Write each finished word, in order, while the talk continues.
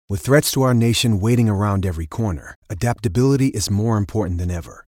With threats to our nation waiting around every corner, adaptability is more important than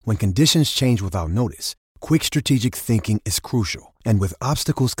ever. When conditions change without notice, quick strategic thinking is crucial. And with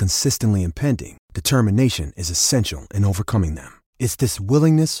obstacles consistently impending, determination is essential in overcoming them. It's this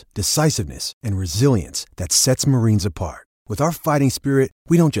willingness, decisiveness, and resilience that sets Marines apart. With our fighting spirit,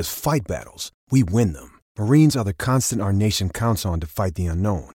 we don't just fight battles, we win them. Marines are the constant our nation counts on to fight the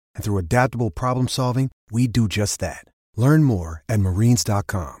unknown. And through adaptable problem solving, we do just that. Learn more at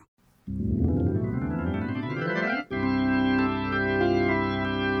marines.com.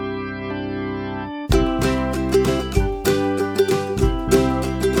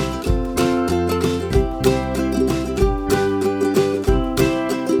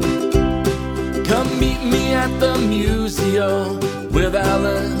 Come meet me at the Museo with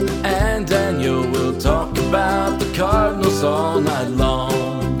Alan and Daniel. We'll talk about the Cardinals all night long.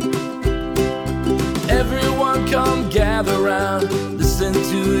 Everyone come gather round, listen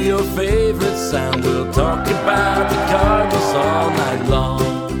to your favorite sound. We'll talk about the Cardinals all night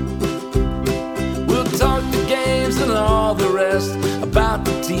long. We'll talk the games and all the rest, about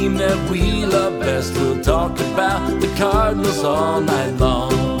the team that we love best. We'll talk about the Cardinals all night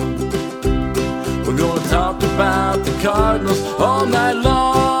long. We're gonna talk about the Cardinals all night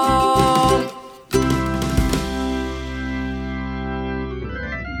long.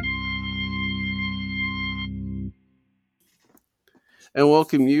 And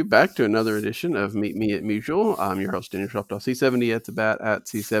welcome you back to another edition of Meet Me at Mutual. I'm your host, Daniel Shroff, C70 at the bat at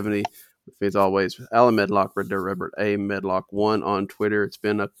C70. With me as always, Alan Medlock, Red Dirt Robert A. Medlock1 on Twitter. It's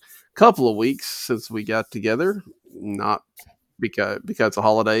been a couple of weeks since we got together, not because of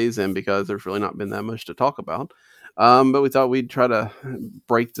holidays and because there's really not been that much to talk about. But we thought we'd try to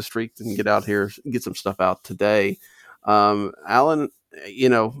break the streak and get out here, get some stuff out today. Alan,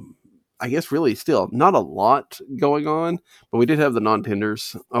 I guess really still not a lot going on, but we did have the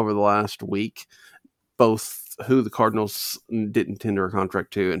non-tenders over the last week, both who the Cardinals didn't tender a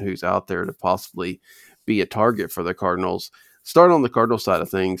contract to and who's out there to possibly be a target for the Cardinals. Start on the Cardinals side of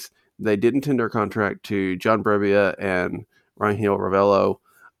things. They didn't tender a contract to John Brebbia and Rangel Ravelo.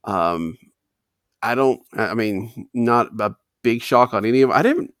 Not a big shock on any of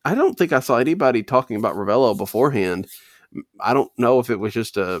them. I don't think I saw anybody talking about Ravelo beforehand. I don't know if it was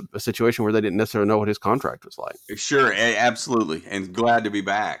just a situation where they didn't necessarily know what his contract was like. Sure, absolutely, and glad to be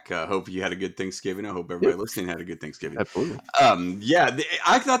back. Hope you had a good Thanksgiving. I hope everybody listening had a good Thanksgiving. Absolutely.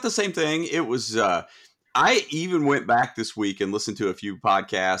 I thought the same thing. It was. I even went back this week and listened to a few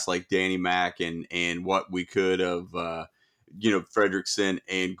podcasts like Danny Mac and what we could of Fredrickson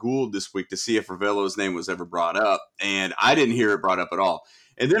and Gould this week to see if Ravelo's name was ever brought up, and I didn't hear it brought up at all.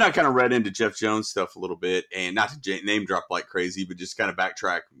 And then I kind of read into Jeff Jones stuff a little bit, and not to name drop like crazy, but just kind of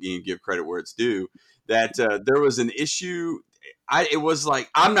backtrack and give credit where it's due, that there was an issue. It was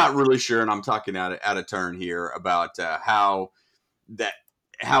like, I'm not really sure, and I'm talking out of turn here about how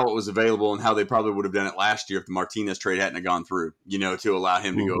it was available and how they probably would have done it last year if the Martinez trade hadn't have gone through, to allow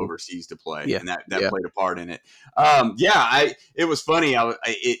him to go overseas to play. Yeah. And that played a part in it. It was funny.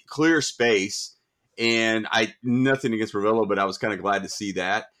 It clear space. And nothing against Ravelo, but I was kind of glad to see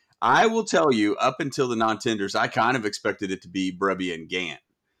that. I will tell you, up until the non-tenders, I kind of expected it to be Brebbia and Gant,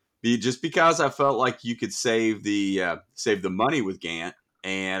 just because I felt like you could save the money with Gant,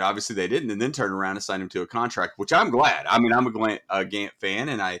 and obviously they didn't, and then turn around and sign him to a contract, which I'm glad. I mean, I'm a Gant fan,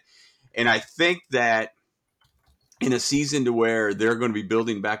 and I think that in a season to where they're going to be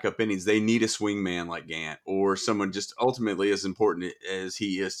building back up innings, they need a swing man like Gant or someone just ultimately as important as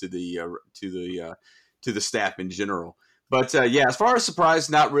he is to the staff in general. But as far as surprise,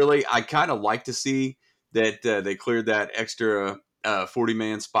 not really. I kind of like to see that they cleared that extra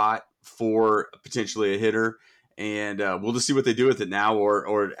 40-man spot for potentially a hitter, and we'll just see what they do with it now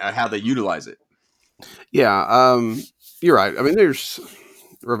or how they utilize it. Yeah, you're right. I mean, there's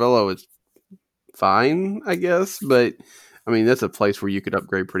Ravelo is fine, I guess, but I mean that's a place where you could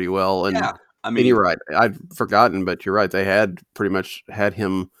upgrade pretty well. And yeah, I mean, you're right. I'd forgotten, but you're right. They had pretty much had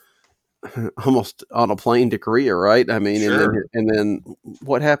him almost on a plane to Korea, right? I mean, sure. and then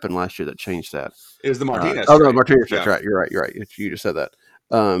what happened last year that changed that? It was the Martinez. No, Martinez. That's right. You're right. You just said that.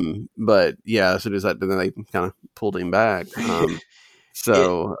 But yeah, as soon as that, then they kind of pulled him back. In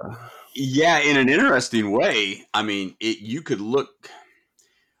an interesting way. I mean, you could look.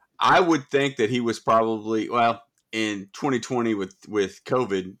 I would think that he was probably, in 2020 with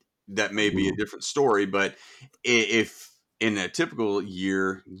COVID, that may be a different story. But if in a typical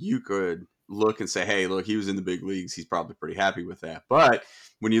year, you could look and say, hey, look, he was in the big leagues. He's probably pretty happy with that. But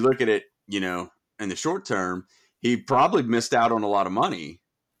when you look at it, in the short term, he probably missed out on a lot of money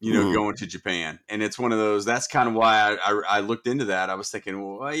going to Japan. And it's one of those, that's kind of why I looked into that. I was thinking,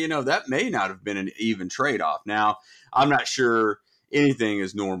 well, that may not have been an even trade-off. Now, I'm not sure anything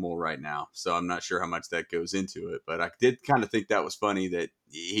is normal right now, so I'm not sure how much that goes into it. But I did kind of think that was funny that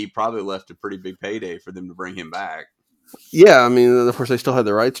he probably left a pretty big payday for them to bring him back. Yeah, I mean, of course, they still had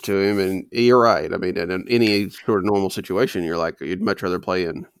the rights to him, and you're right. I mean, in any sort of normal situation, you're like, you'd much rather play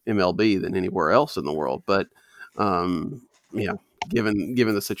in MLB than anywhere else in the world. But,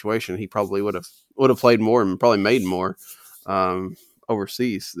 given the situation, he probably would have played more and probably made more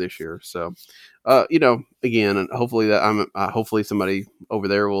overseas this year. So, again, and hopefully somebody over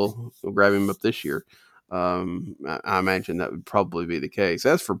there will grab him up this year. I imagine that would probably be the case.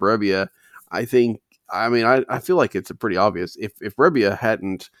 As for Brebbia, I feel like it's a pretty obvious. If Brebbia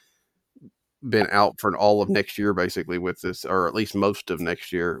hadn't been out for all of next year, basically with this, or at least most of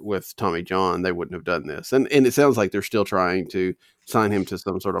next year with Tommy John, they wouldn't have done this. And it sounds like they're still trying to sign him to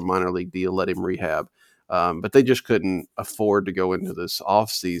some sort of minor league deal, let him rehab. But they just couldn't afford to go into this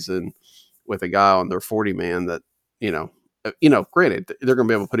off season with a guy on their 40-man that, granted, they're going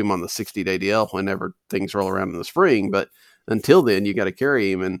to be able to put him on the 60-day DL whenever things roll around in the spring. But until then, you got to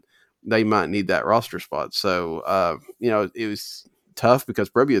carry him, and they might need that roster spot. So, it was tough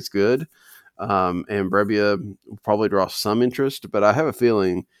because Brebbia's good. And Brebbia will probably draw some interest, but I have a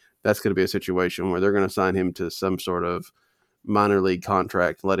feeling that's going to be a situation where they're going to sign him to some sort of minor league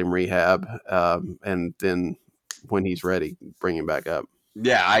contract, let him rehab, and then when he's ready, bring him back up.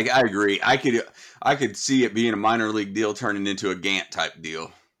 Yeah, I agree. I could see it being a minor league deal turning into a Gant type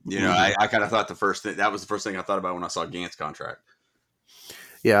deal. I kind of thought that was the first thing I thought about when I saw Gant's contract.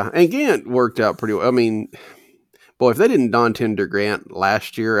 Yeah, and Gant worked out pretty well. I mean, boy, if they didn't non-tender Grant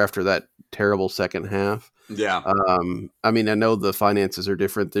last year after that terrible second half. Yeah. I know the finances are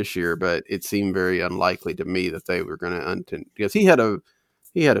different this year, but it seemed very unlikely to me that they were going to untend, because he had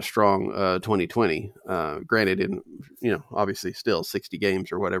a strong 2020. Granted, in obviously still 60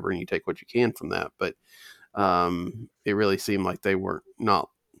 games or whatever, and you take what you can from that. But it really seemed like they're not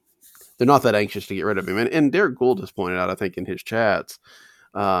that anxious to get rid of him. And Derek Gould has pointed out, I think, in his chats,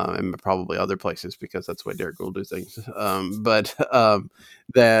 and probably other places, because that's the way Derek will do things.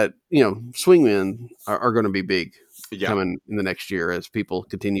 That, swingmen are going to be big coming in the next year as people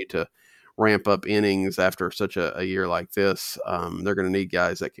continue to ramp up innings after such a year like this. They're going to need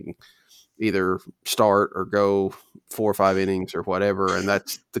guys that can either start or go 4 or 5 innings or whatever. And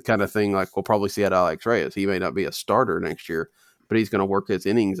that's the kind of thing like we'll probably see at Alex Reyes. He may not be a starter next year, but he's going to work his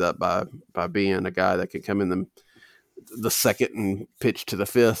innings up by being a guy that can come in the second and pitch to the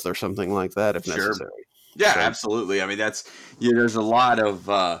fifth or something like that if necessary. Yeah, absolutely. I mean, that's, there's a lot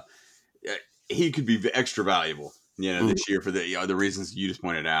of, he could be extra valuable, this year for the reasons you just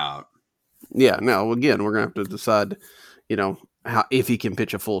pointed out. Yeah. Now, again, we're going to have to decide, how, if he can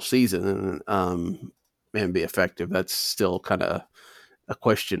pitch a full season and be effective. That's still kind of a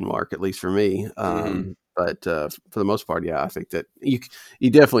question mark, at least for me. But for the most part, yeah, I think that you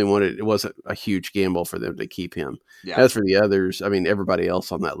definitely it wasn't a huge gamble for them to keep him. Yeah. As for the others, I mean, everybody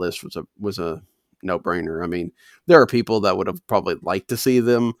else on that list was a no-brainer. I mean, there are people that would have probably liked to see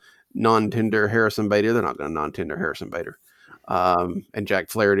them non-tender Harrison Bader. They're not going to non-tender Harrison Bader. And Jack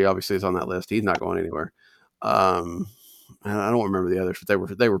Flaherty obviously is on that list. He's not going anywhere. I don't remember the others,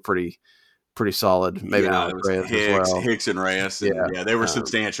 but they were pretty solid. Maybe not Reyes Hicks, as well. Hicks and Reyes. And, they were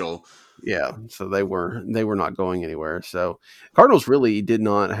substantial. Yeah, so they were not going anywhere. So Cardinals really did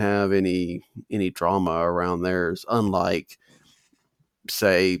not have any drama around theirs, unlike,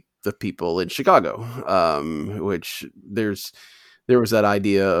 say, the people in Chicago, which there was that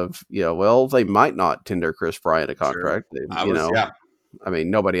idea of, they might not tender Chris Bryant a contract. Sure.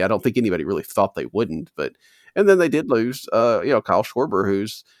 I don't think anybody really thought they wouldn't, and then they did lose, Kyle Schwarber,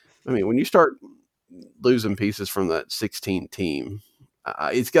 who's, when you start losing pieces from that 16 team,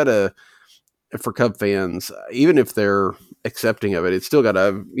 it's got to, for Cub fans, even if they're accepting of it, it's still got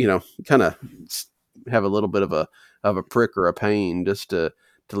to, kind of have a little bit of a prick or a pain just to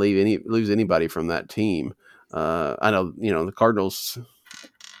lose anybody from that team. I know, the Cardinals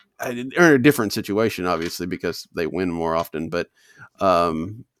are in a different situation, obviously, because they win more often, but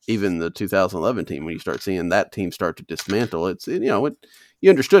even the 2011 team, when you start seeing that team start to dismantle, it's, you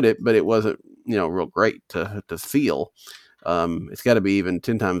understood it, but it wasn't, real great to feel. It's got to be even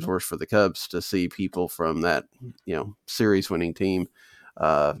 10 times worse for the Cubs to see people from that, series winning team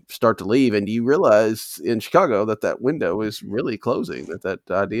start to leave. And you realize in Chicago that window is really closing, that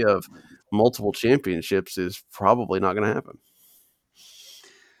idea of multiple championships is probably not going to happen.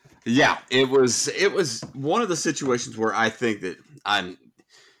 Yeah, it was one of the situations where I think that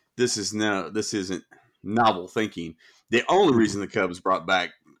this isn't novel thinking. The only reason the Cubs brought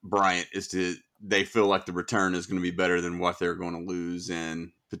back Bryant is they feel like the return is going to be better than what they're going to lose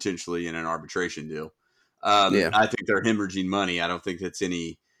and potentially in an arbitration deal. I think they're hemorrhaging money. I don't think that's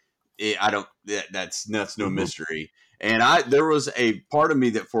that's no mystery. And there was a part of me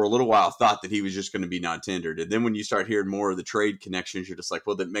that for a little while thought that he was just going to be non-tendered. And then when you start hearing more of the trade connections, you're just like,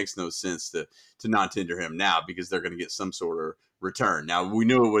 well, that makes no sense to non-tender him now because they're going to get some sort of return. Now we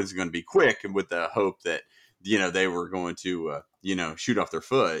knew it was going to be quick and with the hope that, they were going to, shoot off their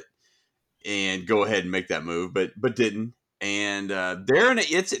foot and go ahead and make that move, but didn't. And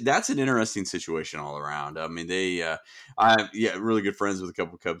that's an interesting situation all around. I mean, really good friends with a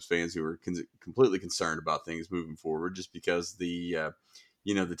couple of Cubs fans who were completely concerned about things moving forward, just because the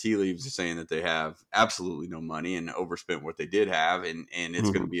tea leaves are saying that they have absolutely no money and overspent what they did have, and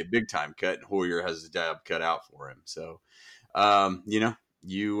it's going to be a big time cut, and Hoyer has his job cut out for him. So, you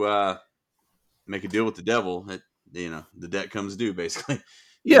make a deal with the devil, the debt comes due, basically.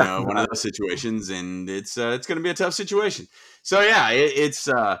 Yeah, one of those situations, and it's going to be a tough situation. So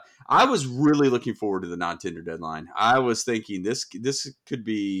yeah, I was really looking forward to the non-tender deadline. I was thinking this is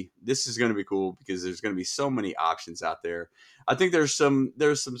going to be cool because there's going to be so many options out there. I think there's some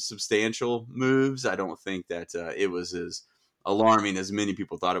substantial moves. I don't think that it was as alarming as many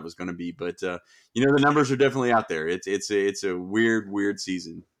people thought it was going to be, but the numbers are definitely out there. It's a weird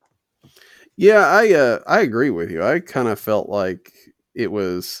season. Yeah, I agree with you. I kind of felt like it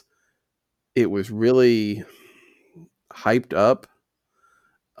was really hyped up,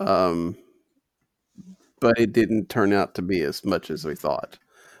 but it didn't turn out to be as much as we thought.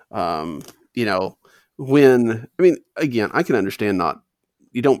 Again, I can understand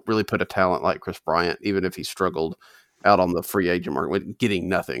you don't really put a talent like Kris Bryant, even if he struggled out on the free agent market, getting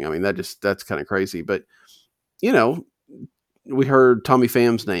nothing. I mean, that's kind of crazy. But we heard Tommy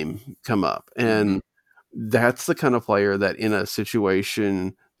Pham's name come up, and that's the kind of player that in a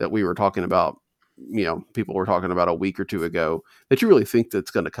situation that we were talking about, people were talking about a week or two ago, that you really think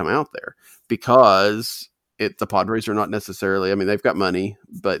that's going to come out there, because the Padres are not necessarily, they've got money,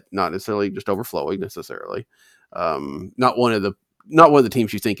 but not necessarily just overflowing necessarily. Not one of the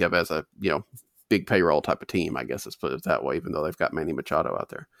teams you think of as a, big payroll type of team, I guess let's put it that way, even though they've got Manny Machado out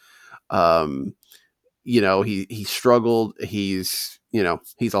there. He struggled. He's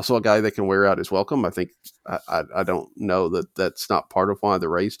also a guy that can wear out his welcome. I think I don't know that that's not part of why the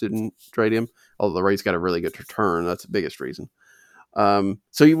Rays didn't trade him, although the Rays got a really good return. That's the biggest reason.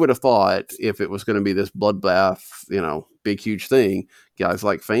 So you would have thought if it was going to be this bloodbath, big, huge thing, guys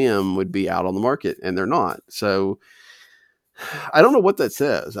like Pham would be out on the market, and they're not. So I don't know what that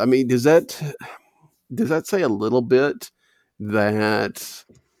says. I mean, does that say a little bit that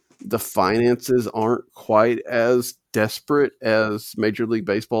the finances aren't quite as desperate as Major League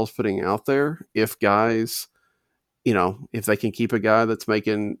Baseball is putting out there? If guys, if they can keep a guy that's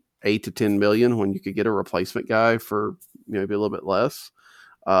making $8 to $10 million when you could get a replacement guy for maybe a little bit less,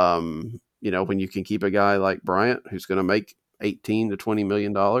 when you can keep a guy like Bryant who's going to make $18 to $20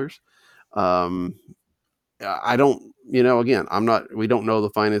 million. I don't, again, we don't know the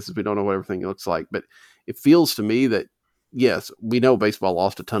finances. We don't know what everything looks like, but it feels to me that, yes, we know baseball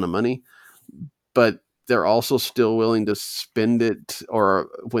lost a ton of money, but they're also still willing to spend it or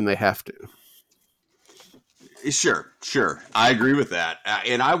when they have to. Sure. I agree with that.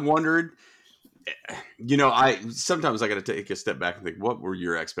 And I wondered, sometimes I got to take a step back and think, what were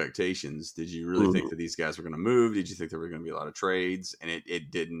your expectations? Did you really think that these guys were going to move? Did you think there were going to be a lot of trades? And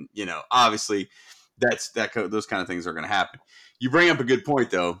it didn't, obviously those kind of things are going to happen. You bring up a good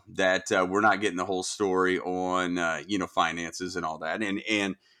point, though, that we're not getting the whole story on, finances and all that.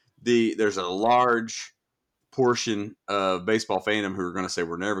 And there's a large portion of baseball fandom who are going to say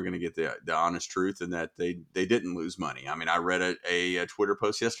we're never going to get the honest truth, and that they didn't lose money. I mean, I read a Twitter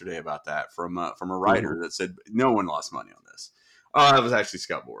post yesterday about that from a writer that said no one lost money on this. Oh, that was actually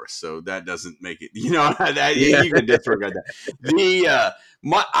Scott Boras, so that doesn't make it. You can disregard that.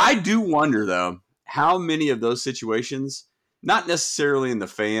 I do wonder though how many of those situations, not necessarily in the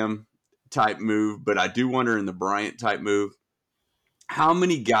Pham type move, but I do wonder in the Bryant type move, how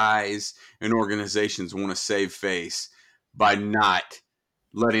many guys and organizations want to save face by not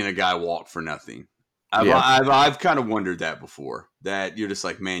letting a guy walk for nothing. I've kind of wondered that before, that you're just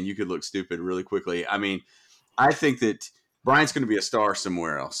like, man, you could look stupid really quickly. I mean, I think that Bryant's going to be a star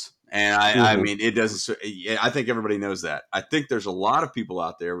somewhere else. And I mean, it doesn't, I think everybody knows that. I think there's a lot of people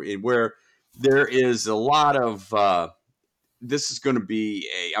out there where there is a lot of, this is going to be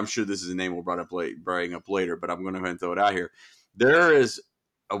I'm sure this is a name we'll bring up later, but I'm going to go ahead and throw it out here. There is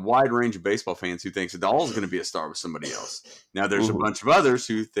a wide range of baseball fans who thinks that Dahl is going to be a star with somebody else. Now there's a bunch of others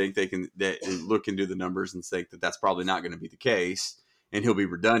who think that look into the numbers and think that that's probably not going to be the case. and he'll be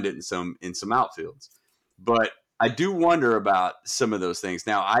redundant in some outfields. But I do wonder about some of those things.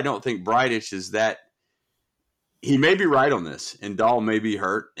 Now, I don't think Bridich is that. He may be right on this, and Dahl may be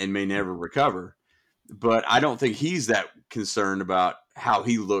hurt and may never recover. But I don't think he's that concerned about how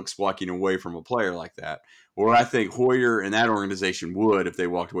he looks walking away from a player like that. Or I think Hoyer and that organization would if they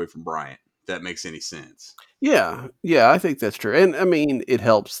walked away from Bryant. If that makes any sense. Yeah, I think that's true. And I mean, it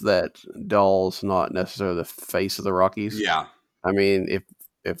helps that Dahl's not necessarily the face of the Rockies. Yeah. I mean,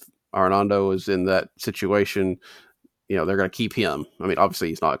 if Arnaldo is in that situation, they're going to keep him. I mean, obviously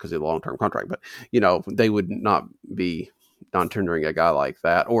he's not because of the long-term contract, but they would not be non-tendering a guy like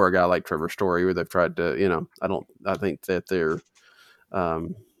that or a guy like Trevor Story where they've tried to, I think that they're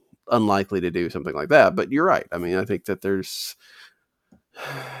unlikely to do something like that. But you're right. I mean, I think that there's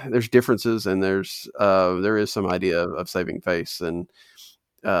differences and there is some idea of saving face. And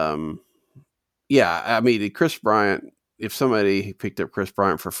I mean, Chris Bryant, if somebody picked up Chris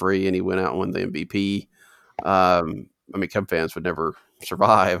Bryant for free and he went out and won the MVP, I mean, Cub fans would never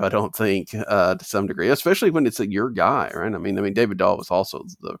survive, I don't think, to some degree, especially when it's your guy, right? I mean, David Dahl was also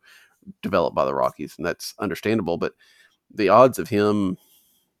developed by the Rockies, and that's understandable. But the odds of him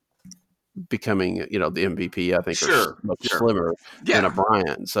becoming, the MVP, I think, are much slimmer than a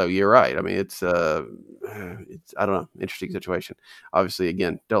Bryant. So you're right. I mean, it's I don't know, interesting situation. Obviously,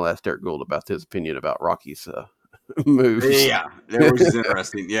 again, don't ask Derek Gould about his opinion about Rockies moves. Yeah, that was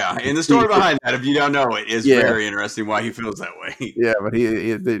interesting. Yeah, and the story behind that, if you don't know it, is very interesting. Why he feels that way. Yeah, but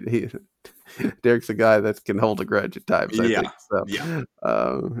he Derek's a guy that can hold a grudge at times. I think.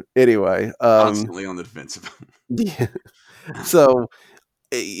 So, anyway, constantly on the defensive. Yeah. So,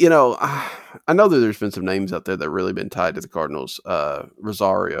 I know that there's been some names out there that really been tied to the Cardinals.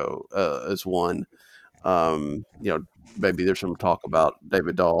 Rosario is one. Maybe there's some talk about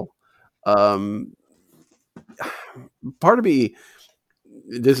David Dahl. Part of me,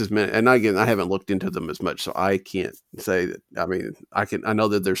 and again, I haven't looked into them as much, so I can't say that. I mean, I know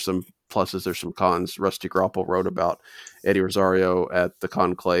that there's some pluses, there's some cons. Rusty Groppel wrote about Eddie Rosario at the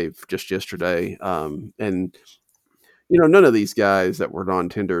Conclave just yesterday, and none of these guys that were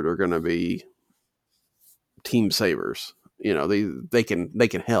non-tendered are going to be team savers. They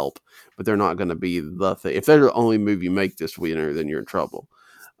can help, but they're not going to be the thing. If they're the only move you make this winter, then you're in trouble.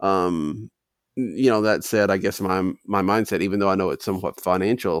 That said, I guess my mindset, even though I know it's somewhat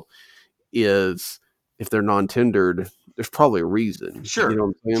financial, is if they're non-tendered, there's probably a reason. Sure. You know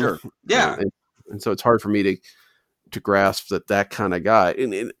what I'm saying? Sure. Yeah. And so it's hard for me to grasp that kind of guy,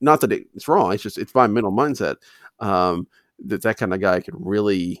 and not that it's wrong. It's just, it's my mental mindset, that kind of guy could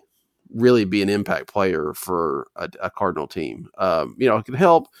really, really be an impact player for a Cardinal team. It can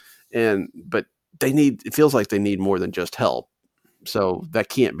help, but it feels like they need more than just help. So that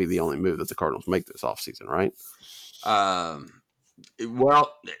can't be the only move that the Cardinals make this offseason, right?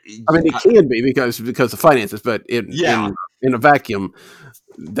 Well, I mean, it can be because of finances, but in a vacuum,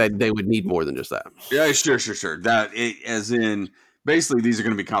 that they would need more than just that. Yeah, sure. That as in basically these are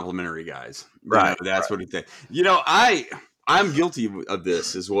going to be complimentary guys, right? That's what he thinks. I'm guilty of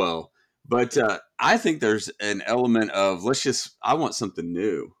this as well, but I think there's an element of I want something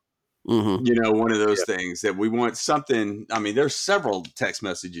new. Mm-hmm. One of those things that we want something. I mean, there's several text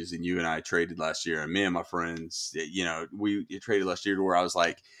messages that you and I traded last year, and me and my friends, we traded last year to where I was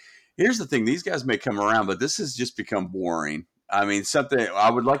like, here's the thing, these guys may come around, but this has just become boring. I mean, something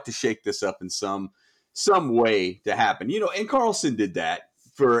I would like to shake this up in some way to happen, and Carlson did that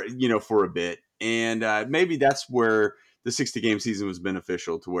for a bit. And maybe that's where the 60-game season was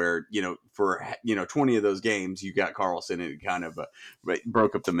beneficial to where, for 20 of those games, you got Carlson, and it kind of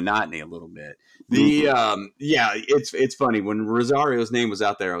broke up the monotony a little bit. It's funny. When Rosario's name was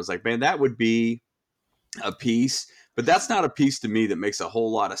out there, I was like, man, that would be a piece. But that's not a piece to me that makes a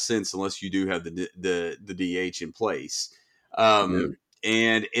whole lot of sense unless you do have the DH in place. And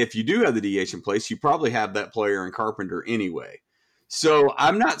if you do have the DH in place, you probably have that player in Carpenter anyway. So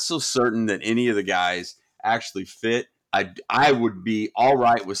I'm not so certain that any of the guys actually fit. I would be all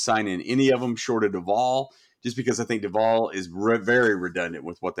right with signing any of them short of Duvall, just because I think Duvall is very redundant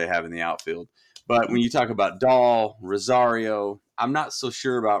with what they have in the outfield. But when you talk about Dahl, Rosario, I'm not so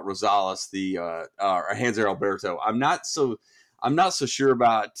sure about Rosales, or Hanser Alberto. I'm not so sure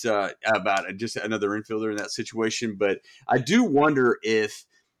about just another infielder in that situation. But I do wonder if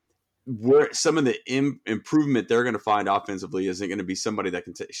where some of the improvement they're going to find offensively isn't going to be somebody that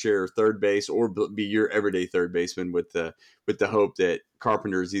can share third base or be your everyday third baseman with the hope that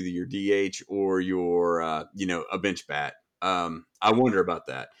Carpenter is either your DH or your a bench bat. I wonder about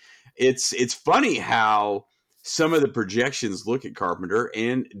that. It's funny how some of the projections look at Carpenter,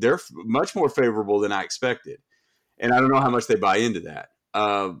 and they're much more favorable than I expected. and I don't know how much they buy into that.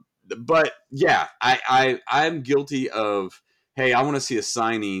 But yeah, I'm guilty of, hey, I want to see a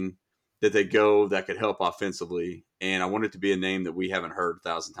signing that that could help offensively, and I want it to be a name that we haven't heard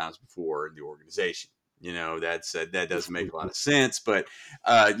 1,000 times before in the organization. That doesn't make a lot of sense, but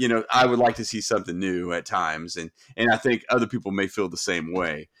I would like to see something new at times, and I think other people may feel the same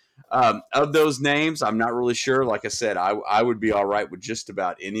way. Of those names, I'm not really sure. Like I said, I would be all right with just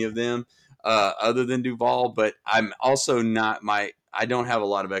about any of them, other than Duvall, but I'm also not I don't have a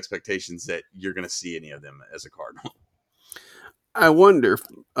lot of expectations that you're going to see any of them as a Cardinal. I wonder,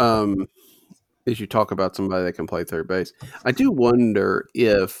 as you talk about somebody that can play third base, I do wonder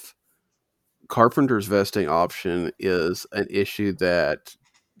if Carpenter's vesting option is an issue that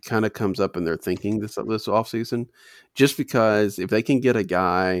kind of comes up in their thinking this offseason, just because if they can get a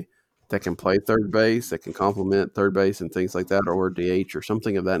guy that can play third base, that can complement third base and things like that, or DH or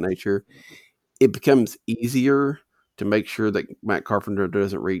something of that nature, it becomes easier to make sure that Matt Carpenter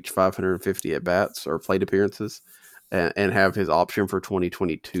doesn't reach 550 at bats or plate appearances and have his option for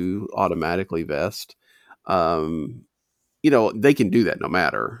 2022 automatically vest. They can do that no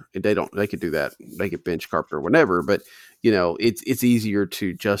matter. They could do that. They could bench Carpenter whenever, but it's easier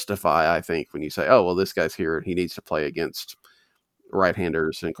to justify, I think, when you say, oh, well, this guy's here and he needs to play against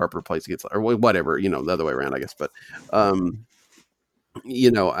right-handers and Carpenter plays against, or whatever, the other way around, I guess. But, I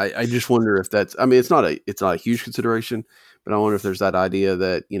just wonder if that's, I mean, it's not a huge consideration, but I wonder if there's that idea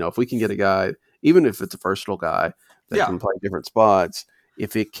that, if we can get a guy, even if it's a versatile guy that can play different spots,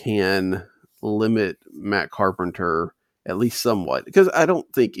 if it can limit Matt Carpenter at least somewhat, because I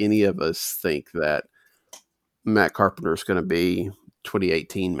don't think any of us think that Matt Carpenter is going to be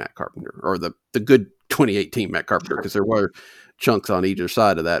 2018 Matt Carpenter or the good 2018 Matt Carpenter, because there were chunks on either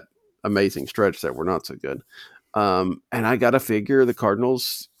side of that amazing stretch that were not so good. And I got to figure the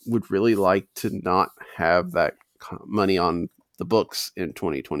Cardinals would really like to not have that money on the books in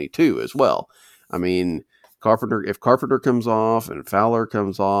 2022 as well. I mean, if Carpenter comes off and Fowler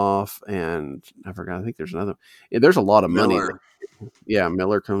comes off, and I think there's another. There's a lot of money.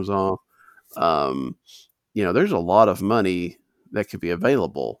 Miller comes off. There's a lot of money that could be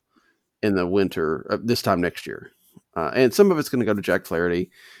available in the winter this time next year, and some of it's going to go to Jack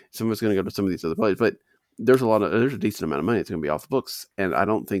Flaherty, some of it's going to go to some of these other players, but there's a decent amount of money that's going to be off the books, and I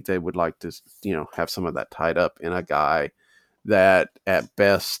don't think they would like to have some of that tied up in a guy that at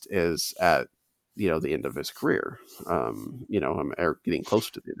best is at the end of his career, or getting close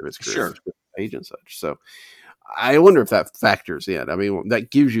to the end of his career, age and such. So I wonder if that factors in. I mean,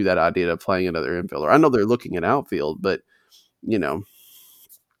 that gives you that idea of playing another infielder. I know they're looking at outfield, but they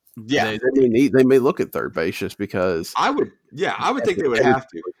may look at third base just because. I would think they would have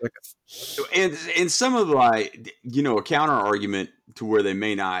to. And some of a counter argument to where they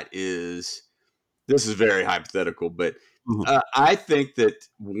may not is, this is very hypothetical, but I think that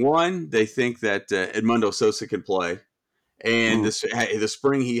they think that Edmundo Sosa can play, and the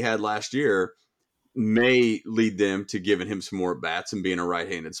spring he had last year may lead them to giving him some more bats and being a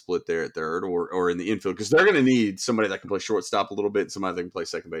right-handed split there at third or in the infield, because they're going to need somebody that can play shortstop a little bit and somebody that can play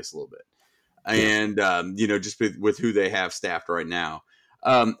second base a little bit. And, just with who they have staffed right now.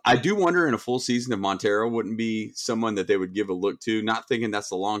 I do wonder in a full season if Montero wouldn't be someone that they would give a look to, not thinking that's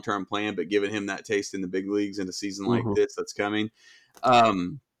the long-term plan, but giving him that taste in the big leagues in a season like this that's coming.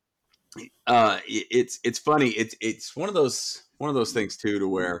 It's funny. It's one of those things too, to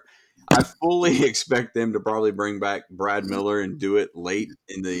where I fully expect them to probably bring back Brad Miller and do it late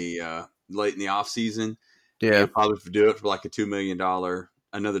in the off season. Yeah. And probably do it for like another $2 million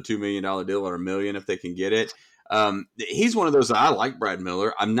deal, or $1 million if they can get it. He's one of those. I like Brad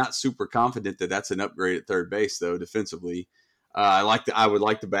Miller. I'm not super confident that that's an upgrade at third base, though. Defensively, I would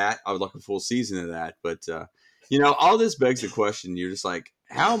like the bat. I would like a full season of that. But all this begs the question. You're just like,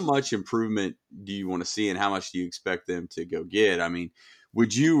 how much improvement do you want to see, and how much do you expect them to go get? I mean,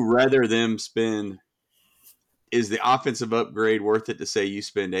 would you rather them spend? Is the offensive upgrade worth it to say you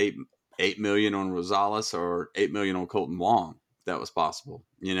spend $8 million on Rosales or $8 million on Colton Wong? If that was possible,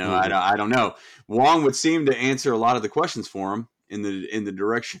 I don't know. Wong would seem to answer a lot of the questions for him in the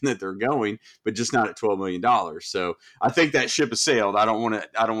direction that they're going, but just not at $12 million. So I think that ship has sailed. I don't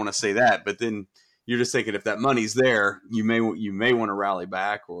want to say that, but then you're just thinking, if that money's there, you may want to rally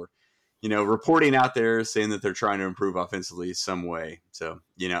back, or reporting out there saying that they're trying to improve offensively some way. So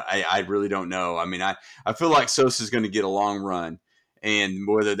I really don't know. I mean, I feel like Sosa's going to get a long run, and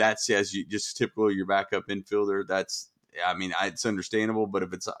whether that's as you just typical your backup infielder, it's understandable. But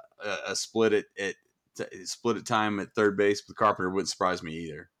if it's a split at time at third base with Carpenter, wouldn't surprise me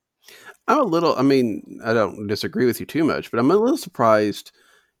either. I don't disagree with you too much, but I'm a little surprised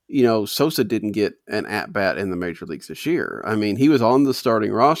Sosa didn't get an at-bat in the major leagues this year. I mean, he was on the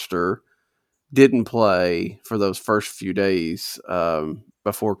starting roster, didn't play for those first few days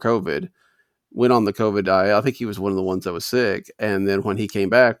before COVID, went on the COVID diet. I think he was one of the ones that was sick. And then when he came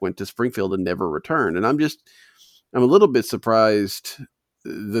back, went to Springfield and never returned. And I'm a little bit surprised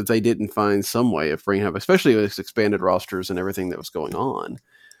that they didn't find some way of bringing him, especially with expanded rosters and everything that was going on.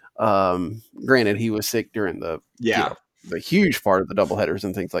 Granted, he was sick during the huge part of the doubleheaders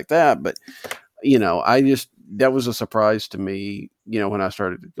and things like that. But, that was a surprise to me, when I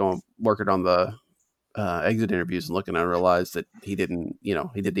started working on the exit interviews and looking, I realized that he didn't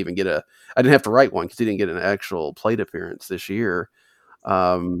even get I didn't have to write one because he didn't get an actual plate appearance this year.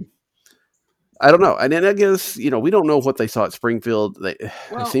 I don't know. And then I guess, we don't know what they saw at Springfield. They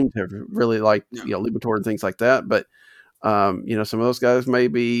seem to have really liked, Liberatore and things like that. But, some of those guys may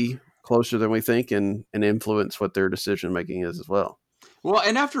be closer than we think and influence what their decision making is as well. Well,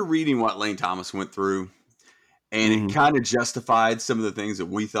 and after reading what Lane Thomas went through, and it kind of justified some of the things that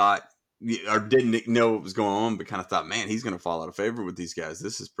we thought or didn't know what was going on, but kind of thought, man, he's going to fall out of favor with these guys.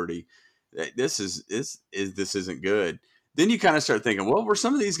 This isn't good. Then you kind of start thinking, well, were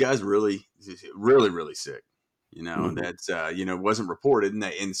some of these guys really, really, really sick? That's wasn't reported, and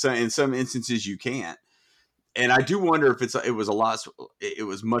in some instances you can't. And I do wonder if it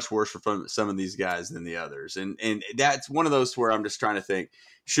was much worse for some of these guys than the others. And that's one of those where I'm just trying to think,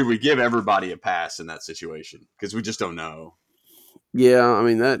 should we give everybody a pass in that situation? Because we just don't know. Yeah, I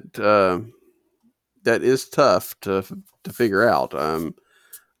mean, that is tough to figure out.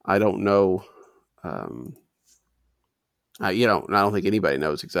 I don't know. I don't think anybody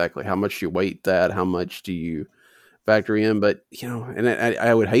knows exactly how much you weight that, how much do you factor in, but and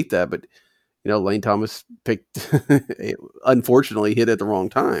I would hate that, but Lane Thomas unfortunately hit at the wrong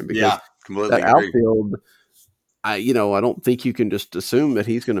time because completely that outfield, I don't think you can just assume that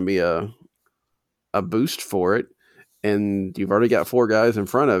he's going to be a boost for it. And you've already got 4 guys in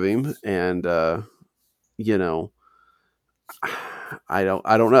front of him. And, I don't know. I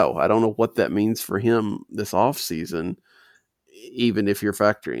don't know what that means for him this off season, even if you're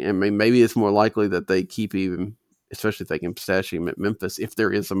factoring. I mean, maybe it's more likely that they keep him, especially if they can stash him at Memphis, if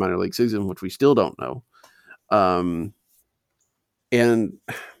there is a minor league season, which we still don't know. And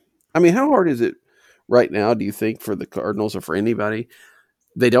I mean, how hard is it right now, do you think, for the Cardinals or for anybody?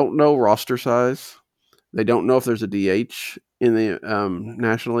 They don't know roster size. They don't know if there's a DH in the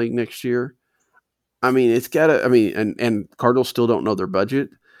National League next year. I mean, and Cardinals still don't know their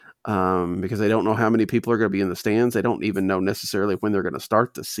budget because they don't know how many people are going to be in the stands. They don't even know necessarily when they're going to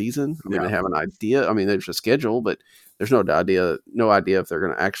start the season. I mean, they have an idea. I mean, there's a schedule, but there's no idea if they're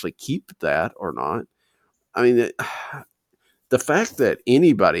going to actually keep that or not. I mean, the fact that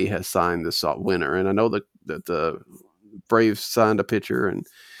anybody has signed this winner, and I know that the Braves signed a pitcher and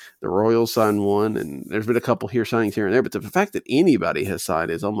the Royals signed one, and there's been a couple signings here and there, but the fact that anybody has signed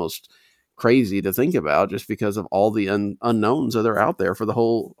is almost crazy to think about, just because of all the unknowns that are out there for the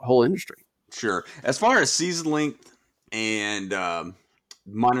whole industry. Sure. As far as season length and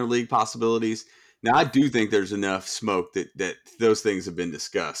minor league possibilities, now I do think there's enough smoke that those things have been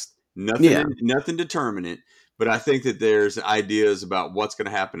discussed. Nothing determinate, but I think that there's ideas about what's going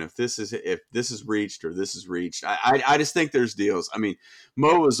to happen if this is reached or this is reached. I just think there's deals. I mean,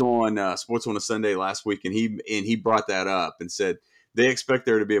 Mo was on Sports on a Sunday last week, and he brought that up and said they expect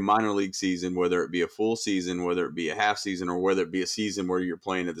there to be a minor league season, whether it be a full season, whether it be a half season, or whether it be a season where you're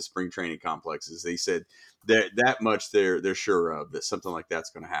playing at the spring training complexes. They said that much they're sure of, that something like that's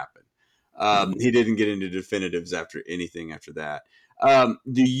going to happen. He didn't get into definitives after that.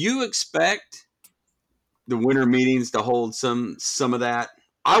 Do you expect the winter meetings to hold some of that?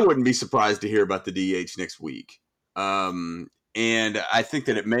 I wouldn't be surprised to hear about the DH next week. And I think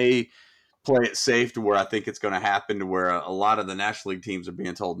that it may play it safe to where I think it's going to happen to where a lot of the National League teams are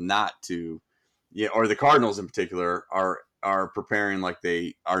being told not to, or the Cardinals in particular are preparing like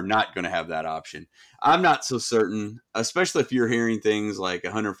they are not going to have that option. I'm not so certain, especially if you're hearing things like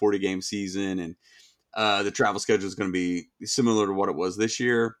 140 game season and the travel schedule is going to be similar to what it was this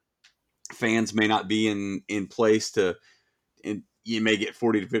year. Fans may not be in place and you may get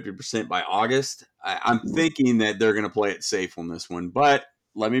 40 to 50% by August. I'm thinking that they're going to play it safe on this one, but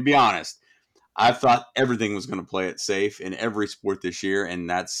let me be honest. I thought everything was going to play it safe in every sport this year, and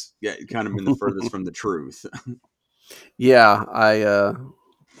that's kind of been the furthest from the truth. Yeah, I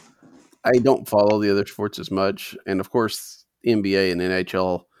don't follow the other sports as much, and of course, NBA and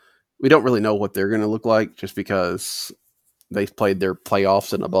NHL, we don't really know what they're going to look like, just because they played their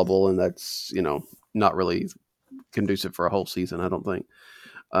playoffs in a bubble, and that's not really conducive for a whole season, I don't think.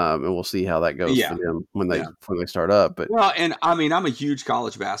 and we'll see how that goes for Yeah. them when they Yeah. start up. But Well, and I mean, I'm a huge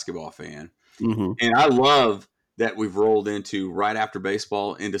college basketball fan, mhm. and I love that we've rolled into right after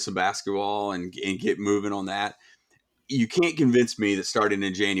baseball into some basketball and get moving on that. You can't convince me that starting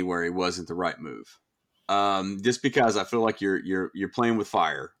in January wasn't the right move. Just because I feel like you're playing with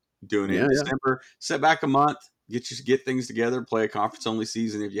fire, doing it Yeah, in yeah. December. Set back a month, get things together, play a conference only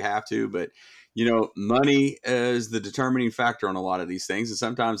season if you have to. But money is the determining factor on a lot of these things, and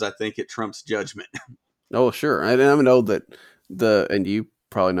sometimes I think it trumps judgment. Oh, sure. And I know that and you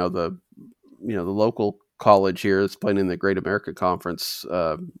probably know the local college here that's playing in the Great America Conference,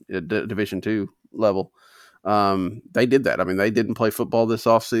 Division II level. They did that. I mean, they didn't play football this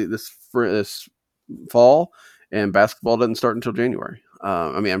this fall, and basketball doesn't start until January.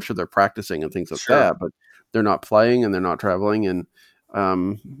 I mean, I'm sure they're practicing and things like Sure. that, but they're not playing and they're not traveling. And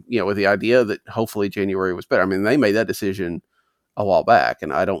with the idea that hopefully January was better. I mean, they made that decision a while back,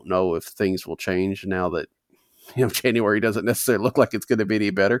 and I don't know if things will change now that January doesn't necessarily look like it's going to be any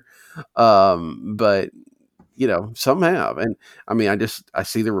better. But some have, and I mean, I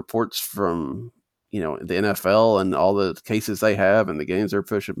see the reports from the NFL and all the cases they have and the games they're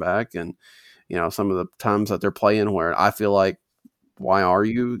pushing back, and some of the times that they're playing where I feel like, why are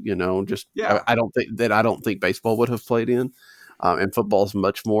you? Just Yeah. I don't think baseball would have played in, and football is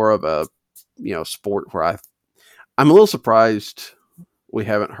much more of a sport where I'm a little surprised we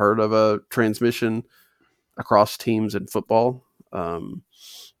haven't heard of a transmission across teams in football.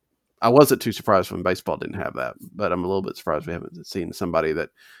 I wasn't too surprised when baseball didn't have that, but I'm a little bit surprised we haven't seen somebody that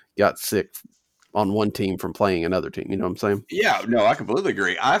got sick on one team from playing another team. You know what I'm saying? Yeah. No, I completely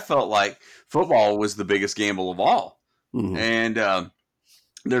agree. I felt like football was the biggest gamble of all, Mm-hmm. and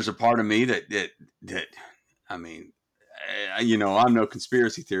there's a part of me that I mean, I'm no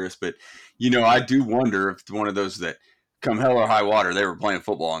conspiracy theorist, but I do wonder if it's one of those that come hell or high water, they were playing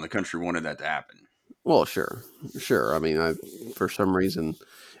football and the country wanted that to happen. Well, sure. I mean, for some reason,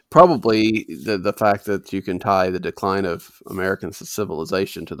 probably the fact that you can tie the decline of American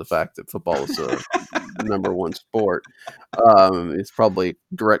civilization to the fact that football is a number one sport. It's probably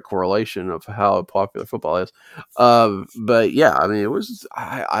direct correlation of how popular football is. But yeah, I mean, it was.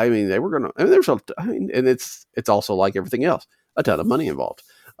 I mean, they were gonna. I mean, there's and it's also like everything else, a ton of money involved.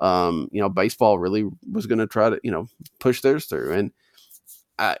 Baseball really was going to try to push theirs through, and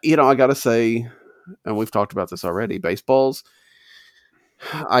I got to say, and we've talked about this already. Baseball's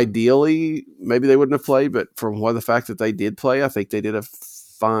ideally, maybe they wouldn't have played, but from the fact that they did play, I think they did a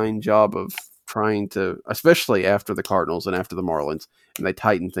fine job of trying to, especially after the Cardinals and after the Marlins, and they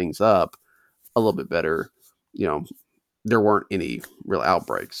tightened things up a little bit better. There weren't any real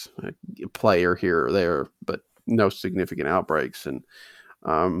outbreaks, a player here or there, but no significant outbreaks, and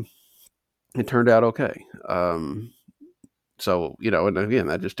it turned out okay. So and again,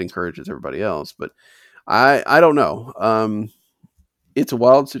 that just encourages everybody else. But I don't know. It's a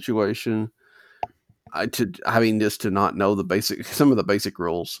wild situation. Just to not know some of the basic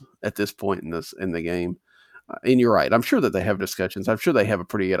rules at this point in the game. And you're right. I'm sure that they have discussions. I'm sure they have a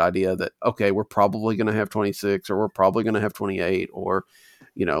pretty good idea that, okay, we're probably going to have 26, or we're probably going to have 28, or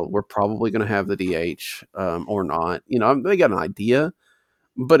we're probably going to have the DH or not. They got an idea,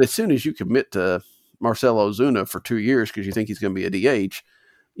 but as soon as you commit to Marcell Ozuna for 2 years because you think he's going to be a DH,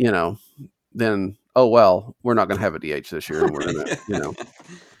 then oh well, we're not going to have a DH this year, and we're going to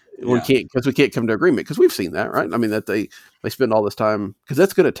we can't come to agreement, because we've seen that, right? I mean, that they spend all this time, because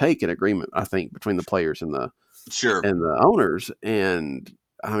that's going to take an agreement, I think, between the players and the Sure. owners. And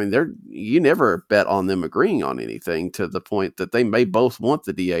I mean, you never bet on them agreeing on anything to the point that they may both want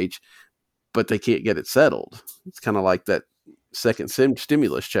the DH, but they can't get it settled. It's kind of like that second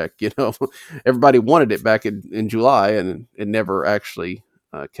stimulus check. Everybody wanted it back in July, and it never actually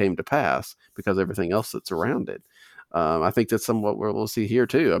came to pass because of everything else that's around it. I think that's somewhat what we'll see here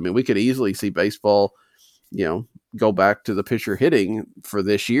too. I mean, we could easily see baseball, go back to the pitcher hitting for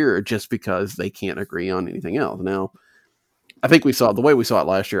this year just because they can't agree on anything else. Now, I think the way we saw it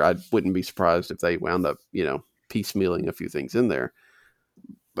last year, I wouldn't be surprised if they wound up, piecemealing a few things in there.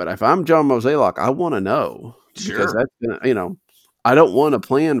 But if I'm John Mozeliak, I want to know, because Sure. that's I don't want to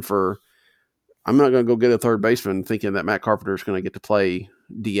plan for. I'm not going to go get a third baseman thinking that Matt Carpenter is going to get to play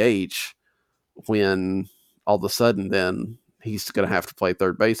DH when all of a sudden then he's going to have to play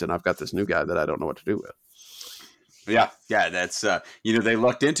third base, and I've got this new guy that I don't know what to do with. Yeah. That's they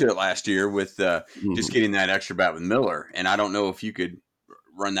lucked into it last year with just getting that extra bat with Miller, and I don't know if you could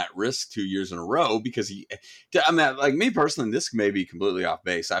run that risk 2 years in a row, because like me personally, this may be completely off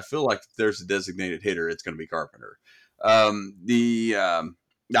base. I feel like if there's a designated hitter, it's going to be Carpenter.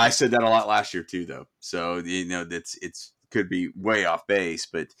 I said that a lot last year too, though. So it's could be way off base,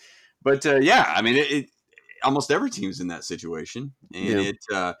 but yeah, I mean, it almost every team's in that situation, and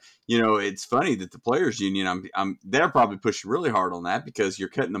it's funny that the players union, they're probably pushing really hard on that because you're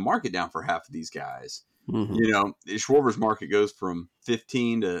cutting the market down for half of these guys. Mm-hmm. Schwarber's market goes from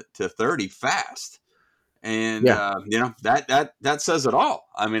 15 to 30 fast. And, that says it all.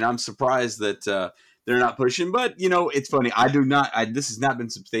 I mean, I'm surprised that they're not pushing, but, it's funny. This has not been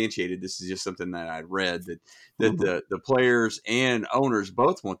substantiated. This is just something that I read that the players and owners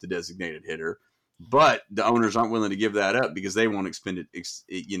both want the designated hitter, but the owners aren't willing to give that up because they want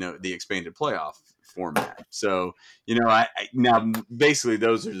the expanded playoff format. So, now basically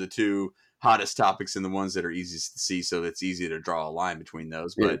those are the two hottest topics and the ones that are easiest to see. So it's easy to draw a line between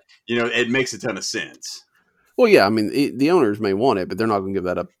those, but it makes a ton of sense. Well, yeah, I mean, the owners may want it, but they're not going to give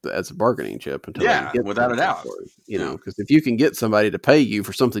that up as a bargaining chip until they get without a doubt. Because if you can get somebody to pay you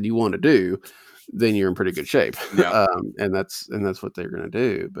for something you want to do, then you're in pretty good shape. Yeah. And that's what they're going to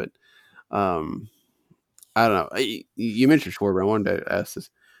do. But I don't know. You mentioned Schwarber. I wanted to ask this.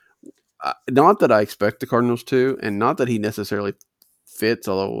 Not that I expect the Cardinals to, and not that he necessarily fits,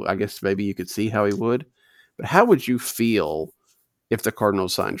 although I guess maybe you could see how he would. But how would you feel if the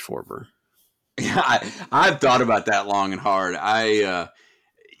Cardinals signed Schwarber? Yeah, I've thought about that long and hard.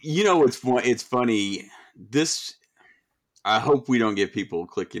 It's funny. I hope we don't get people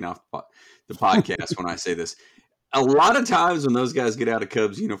clicking off the podcast when I say this. A lot of times when those guys get out of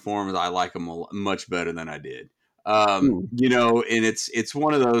Cubs uniforms, I like them much better than I did. And it's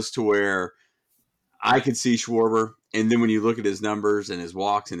one of those to where I could see Schwarber, and then when you look at his numbers and his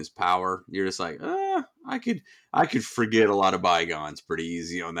walks and his power, you're just like, I could forget a lot of bygones pretty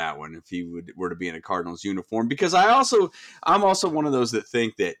easy on that one if he were to be in a Cardinals uniform. Because I'm also one of those that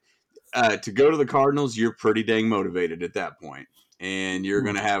think that to go to the Cardinals, you're pretty dang motivated at that point, and you're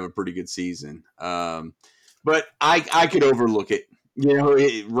going to have a pretty good season. But I could overlook it,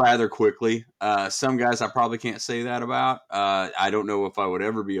 rather quickly. Some guys I probably can't say that about. I don't know if I would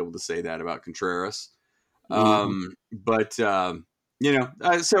ever be able to say that about Contreras. But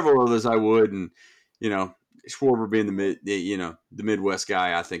several others I would, and Schwarber being the Midwest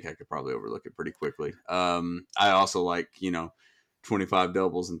guy, I think I could probably overlook it pretty quickly. I also like 25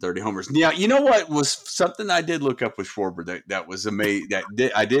 doubles and 30 homers. Yeah, you know what was something I did look up with Schwarber that was amazing,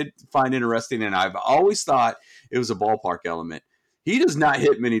 I did find interesting, and I've always thought it was a ballpark element. He does not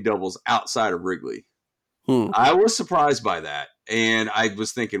hit many doubles outside of Wrigley. I was surprised by that, and I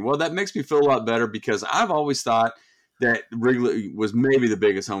was thinking, well, that makes me feel a lot better because I've always thought that Wrigley was maybe the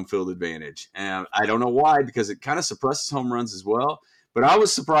biggest home field advantage, and I don't know why, because it kind of suppresses home runs as well. But I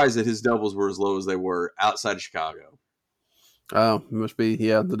was surprised that his doubles were as low as they were outside of Chicago. Oh, it must be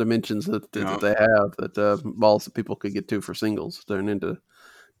the dimensions that they have, that balls that people could get to for singles turn into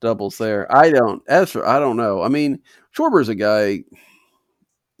doubles there. I don't know. I mean, Schwarber's a guy.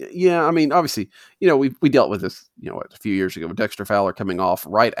 Yeah, I mean, obviously, we dealt with this, a few years ago with Dexter Fowler coming off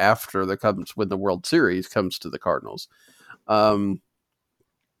right after the Cubs win the World Series comes to the Cardinals. And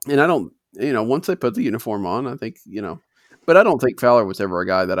I don't, once they put the uniform on, I think, but I don't think Fowler was ever a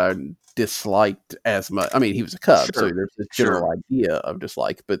guy that I disliked as much. I mean, he was a Cub, so there's this general idea of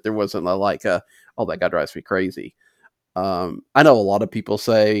dislike, but there wasn't oh, that guy drives me crazy. I know a lot of people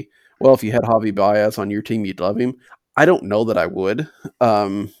say, well, if you had Javi Baez on your team, you'd love him. I don't know that I would,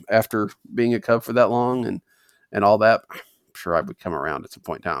 after being a Cub for that long and all that. I'm sure I would come around at some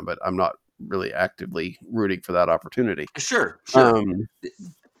point in time, but I'm not really actively rooting for that opportunity. Sure.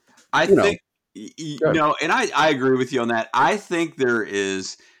 I think, and I agree with you on that. I think there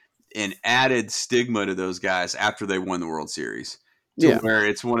is an added stigma to those guys after they won the World Series. Where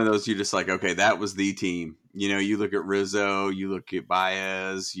it's one of those, you're just like, okay, that was the team. You look at Rizzo, you look at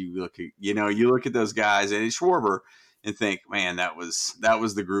Baez, you look at those guys and Schwarber and think, man, that was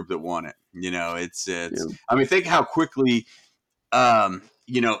the group that won it. I mean, think how quickly,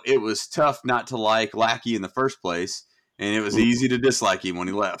 it was tough not to like Lackey in the first place, and it was easy to dislike him when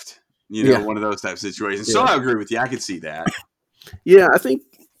he left. One of those type of situations. Yeah. So I agree with you. I could see that. Yeah, I think,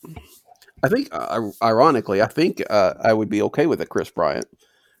 ironically, I would be okay with a Chris Bryant.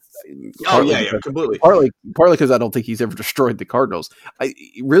 Completely. Partly because I don't think he's ever destroyed the Cardinals.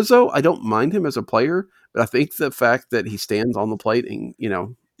 Rizzo, I don't mind him as a player, but I think the fact that he stands on the plate and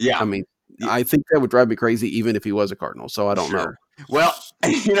I mean, I think that would drive me crazy even if he was a Cardinal. So I don't know. Well,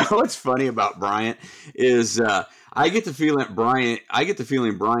 what's funny about Bryant is I get the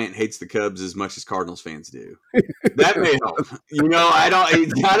feeling Bryant hates the Cubs as much as Cardinals fans do. That may help.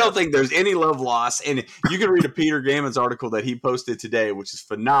 I don't think there's any love lost. And you can read a Peter Gammons article that he posted today, which is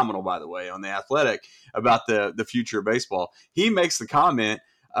phenomenal, by the way, on The Athletic about the future of baseball. He makes the comment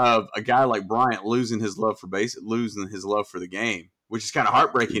of a guy like Bryant losing his love for the game, which is kind of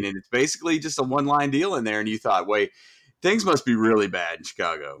heartbreaking. And it's basically just a one-line deal in there. And you thought, wait, things must be really bad in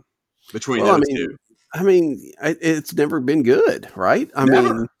Chicago between those two. It's never been good, right?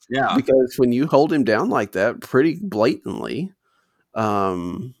 Yeah. Because when you hold him down like that pretty blatantly,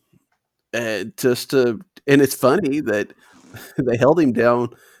 and it's funny that they held him down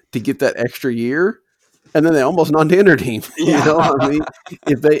to get that extra year, and then they almost non-tendered him. Yeah. You know what I mean?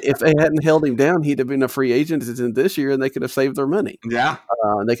 If they hadn't held him down, he'd have been a free agent in this year, and they could have saved their money. Yeah.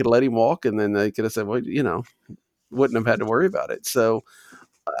 They could have let him walk, and then they could have said, well, wouldn't have had to worry about it. So,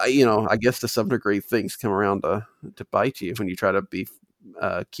 I guess to some degree things come around to bite you when you try to be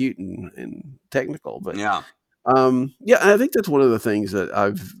cute and technical. But yeah, I think that's one of the things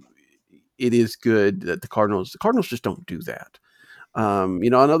that it is good that the Cardinals just don't do that. I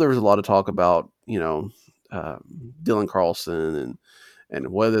know there was a lot of talk about, Dylan Carlson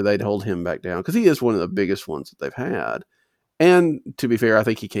and whether they'd hold him back down, because he is one of the biggest ones that they've had. And to be fair, I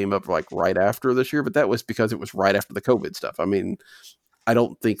think he came up like right after this year, but that was because it was right after the COVID stuff. I mean, I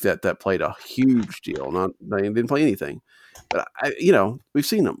don't think that played a huge deal. They didn't play anything, but we've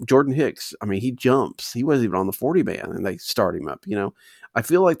seen him. Jordan Hicks. I mean, he jumps. He wasn't even on the 40 man, and they start him up. I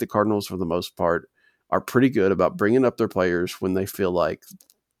feel like the Cardinals, for the most part, are pretty good about bringing up their players when they feel like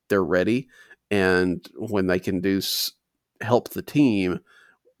they're ready, and when they can help the team,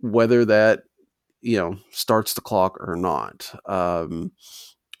 whether that starts the clock or not. I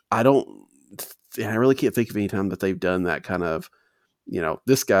really can't think of any time that they've done that kind of,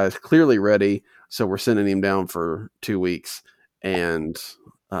 this guy's clearly ready, so we're sending him down for 2 weeks, and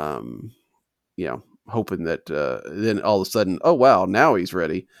hoping that then all of a sudden, oh wow, now he's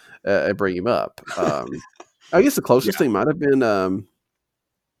ready, and bring him up. I guess the closest thing might have been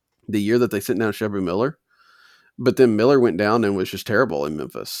the year that they sent down Shelby Miller, but then Miller went down and was just terrible in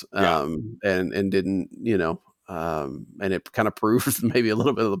Memphis, and didn't, and it kind of proved maybe a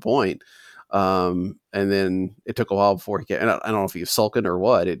little bit of the point. And then it took a while before he came. And I don't know if he was sulking or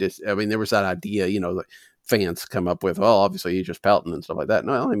what. There was that idea, the fans come up with, well, obviously he's just pouting and stuff like that.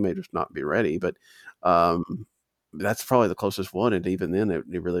 No, he may just not be ready, but that's probably the closest one. And even then,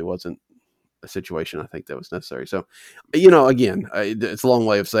 it really wasn't a situation I think that was necessary. So, again, it's a long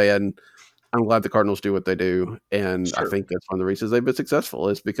way of saying I'm glad the Cardinals do what they do. And sure. I think that's one of the reasons they've been successful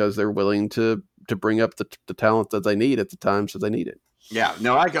is because they're willing to bring up the talent that they need at the times that they need it. Yeah,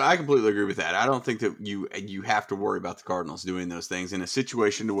 no, I completely agree with that. I don't think that you have to worry about the Cardinals doing those things in a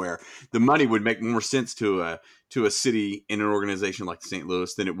situation to where the money would make more sense to a city in an organization like St.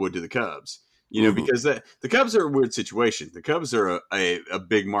 Louis than it would to the Cubs. Because the Cubs are a weird situation. The Cubs are a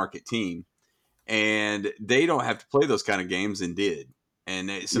big market team, and they don't have to play those kind of games and did.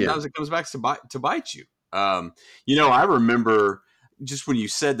 And sometimes it comes back to bite you. I remember just when you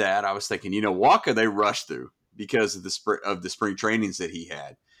said that, I was thinking, Walker, they rushed through because of the spring trainings that he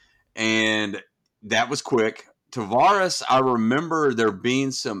had. And that was quick. Tavares, I remember there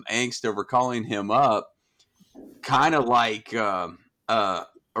being some angst over calling him up, kind of like Arozarena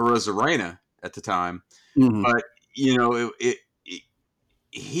at the time. Mm-hmm. But,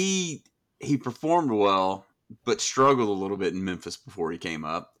 he performed well, but struggled a little bit in Memphis before he came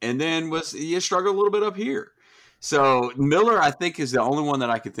up. And then he struggled a little bit up here. So Miller, I think, is the only one that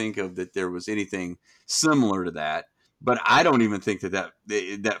I could think of that there was anything similar to that. But I don't even think that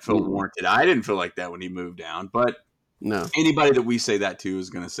felt warranted. I didn't feel like that when he moved down. But no, anybody that we say that to is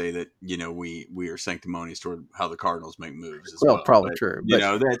going to say that we are sanctimonious toward how the Cardinals make moves as well. Probably but, true.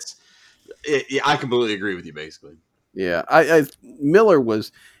 But, that's it. I completely agree with you, basically. Yeah, Miller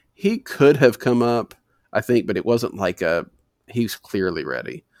he could have come up, I think, but it wasn't like he's clearly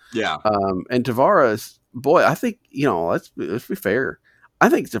ready. Yeah. And Tavares, boy, I think, let's be fair. I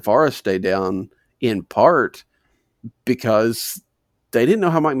think Tavares stayed down in part because they didn't know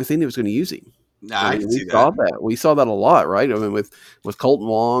how Mike Matheny was going to use him. I can see that. We saw that a lot, right? I mean, with Colton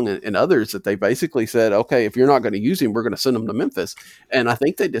Wong and others, that they basically said, okay, if you're not going to use him, we're going to send him to Memphis. And I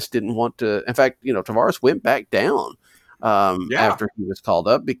think they just didn't want to. In fact, Tavares went back down after he was called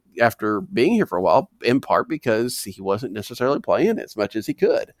up, after being here for a while, in part because he wasn't necessarily playing as much as he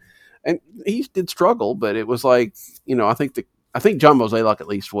could. And he did struggle, but it was like, I think John Mozeliak at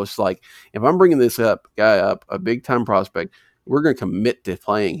least was like, if I'm bringing this guy up, a big time prospect, we're going to commit to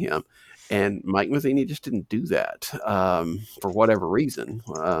playing him. And Mike Matheny just didn't do that for whatever reason.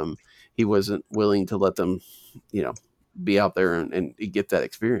 He wasn't willing to let them, be out there and get that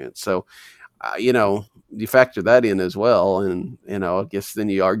experience. So, you factor that in as well. And, I guess then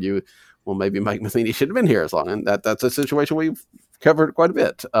you argue, well, maybe Mike Matheny should have been here as long. And that's a situation we've covered quite a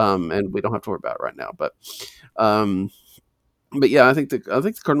bit. And we don't have to worry about it right now. But But yeah, I think the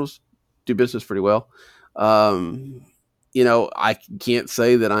Cardinals do business pretty well. I can't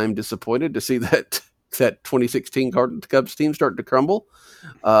say that I'm disappointed to see that 2016 Cubs team starting to crumble,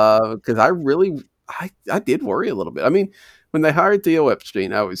 because I did worry a little bit. I mean, when they hired Theo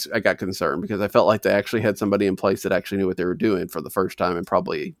Epstein, I got concerned because I felt like they actually had somebody in place that actually knew what they were doing for the first time in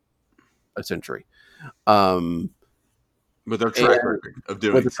probably a century. With their track record of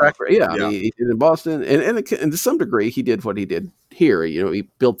doing with the track record, I mean, he did in Boston, and to some degree, he did what he did here. He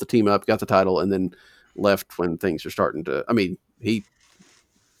built the team up, got the title, and then left when things are starting to. I mean, he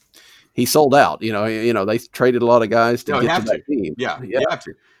sold out. They traded a lot of guys to get to that team. Yeah, you have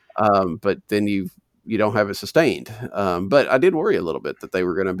to. But then you don't have it sustained. But I did worry a little bit that they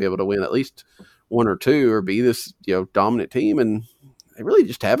were going to be able to win at least one or two or be this dominant team, and they really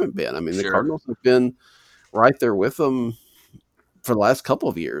just haven't been. I mean, the Cardinals have been right there with them for the last couple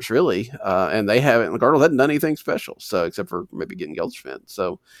of years, really, and they haven't. The Cardinals hadn't done anything special, so except for maybe getting Goldschmidt.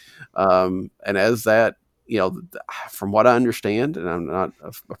 So, and as that, from what I understand, and I'm not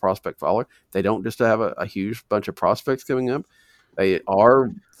a prospect follower, they don't just have a huge bunch of prospects coming up. They are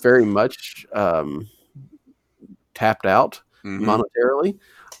very much tapped out monetarily.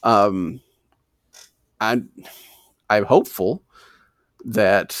 I'm hopeful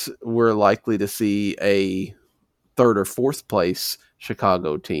that we're likely to see a third or fourth place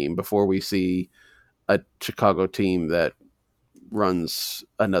Chicago team before we see a Chicago team that runs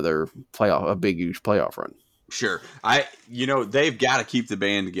another a big, huge playoff run. Sure. They've got to keep the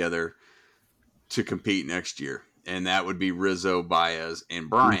band together to compete next year. And that would be Rizzo, Baez, and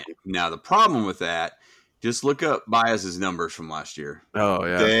Bryant. Now, the problem with that, just look up Baez's numbers from last year. Oh,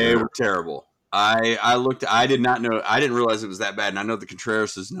 yeah. They were terrible. I looked. I did not know. I didn't realize it was that bad, and I know the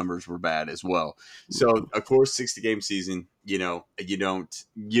Contreras' numbers were bad as well. So, of course, 60-game season. You don't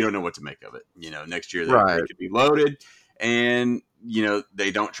know what to make of it. Next year they could be loaded, and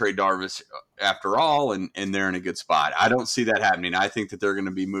they don't trade Darvish after all, and they're in a good spot. I don't see that happening. I think that they're going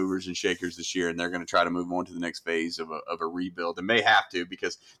to be movers and shakers this year, and they're going to try to move on to the next phase of a rebuild, and may have to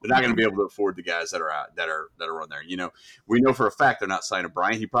because they're not going to be able to afford the guys that are out that are on there. We know for a fact they're not signing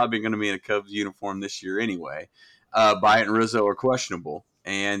Bryant. He's probably going to be in a Cubs uniform this year anyway. Bryant and Rizzo are questionable.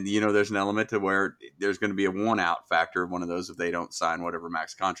 And, there's an element to where there's going to be a one-out factor of one of those if they don't sign whatever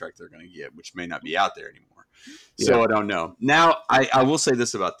max contract they're going to get, which may not be out there anymore. So I don't know. Now, I will say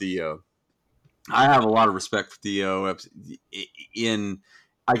this about Theo. I have a lot of respect for Theo. I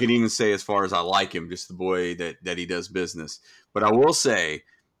can even say as far as I like him, just the boy that he does business. But I will say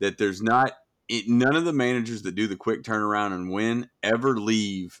that there's none of the managers that do the quick turnaround and win ever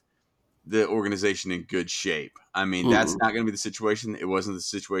leave the organization in good shape. I mean, that's not going to be the situation. It wasn't the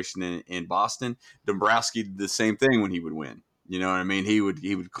situation in Boston. Dombrowski did the same thing when he would win. You know what I mean? He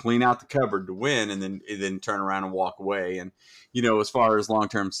would clean out the cupboard to win, and then turn around and walk away. And as far as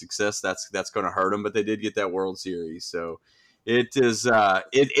long-term success, that's going to hurt him. But they did get that World Series, so it is.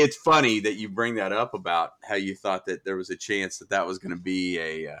 It's funny that you bring that up about how you thought that there was a chance that was going to be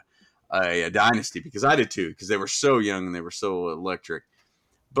a dynasty, because I did too, because they were so young and they were so electric.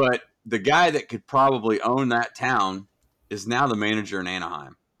 But the guy that could probably own that town is now the manager in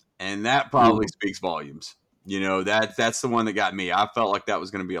Anaheim. And that probably speaks volumes. That's the one that got me. I felt like that was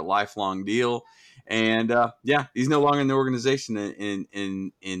going to be a lifelong deal. And, he's no longer in the organization,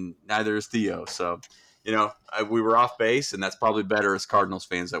 and neither is Theo. So, we were off base, and that's probably better as Cardinals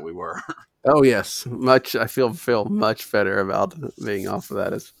fans that we were. Oh, yes. I feel much better about being off of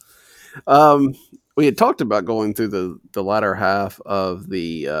that. We had talked about going through the latter half of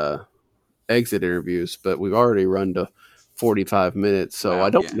the exit interviews, but we've already run to 45 minutes, so I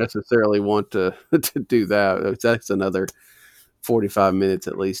don't necessarily want to do that. That's another 45 minutes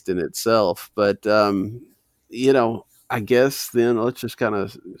at least in itself. But I guess then let's just kind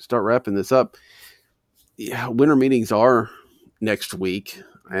of start wrapping this up. Yeah, winter meetings are next week,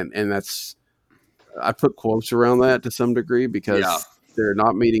 and that's, I put quotes around that to some degree because they're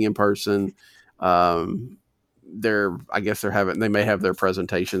not meeting in person. They may have their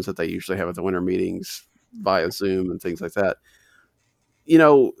presentations that they usually have at the winter meetings via Zoom and things like that.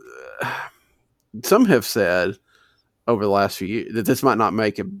 Some have said over the last few years that this might not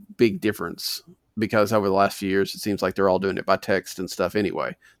make a big difference because over the last few years, it seems like they're all doing it by text and stuff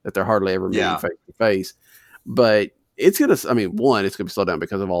anyway, that they're hardly ever meeting face to face. But it's going to slow down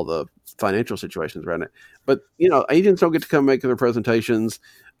because of all the financial situations around it. But, agents don't get to come make their presentations.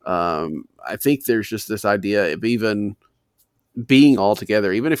 I think there's just this idea of even being all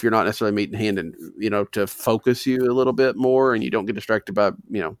together, even if you're not necessarily meeting hand and, to focus you a little bit more and you don't get distracted by,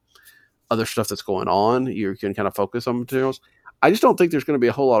 other stuff that's going on, you can kind of focus on materials. I just don't think there's going to be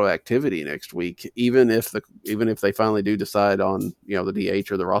a whole lot of activity next week, even if they finally do decide on the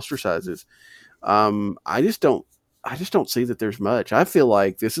DH or the roster sizes. I just don't see that there's much. I feel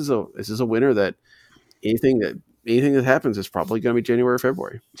like this is a winter that anything that happens is probably going to be January or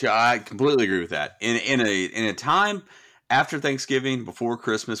February. Yeah, I completely agree with that. In a time after Thanksgiving, before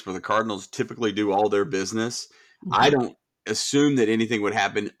Christmas, where the Cardinals typically do all their business, I don't assume that anything would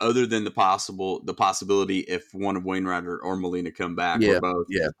happen other than the possibility if one of Wainwright or Molina come back or both,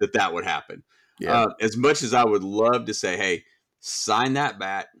 that would happen. Yeah. As much as I would love to say, hey, sign that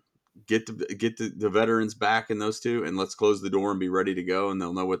bat, get the veterans back in those two, and let's close the door and be ready to go, and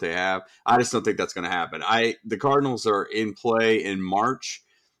they'll know what they have. I just don't think that's going to happen. The Cardinals are in play in March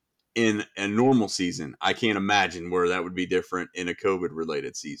in a normal season. I can't imagine where that would be different in a COVID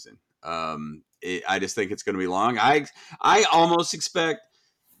related season. I just think it's going to be long. I almost expect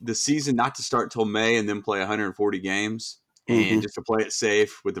the season not to start till May and then play 140 games and just to play it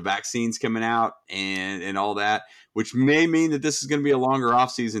safe with the vaccines coming out and all that, which may mean that this is going to be a longer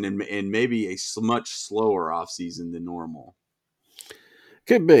offseason and maybe a much slower offseason than normal.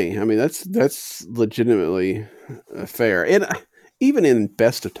 Could be. I mean, that's legitimately fair. And even in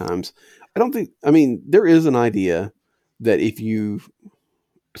best of times, there is an idea that if you,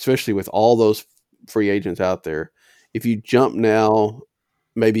 especially with all those free agents out there, if you jump now,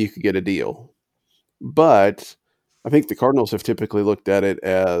 maybe you could get a deal. But I think the Cardinals have typically looked at it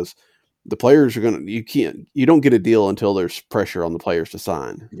as the players are you don't get a deal until there's pressure on the players to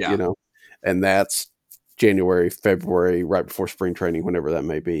sign, and that's January, February, right before spring training, whenever that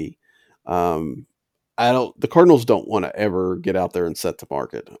may be. The Cardinals don't want to ever get out there and set the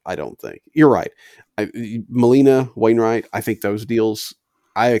market. I don't think. You're right. Molina, Wainwright, I think those deals,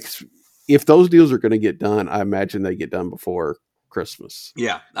 if those deals are going to get done, I imagine they get done before Christmas.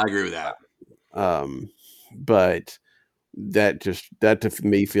 Yeah, I agree with that. But that to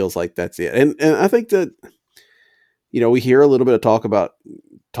me feels like that's it. And I think that, we hear a little bit of talk about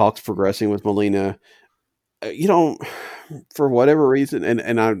talks progressing with Molina, for whatever reason.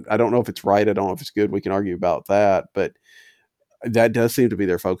 And I don't know if it's right. I don't know if it's good. We can argue about that, but that does seem to be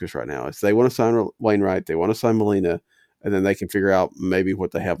their focus right now. Is they want to sign Wainwright, they want to sign Molina, and then they can figure out maybe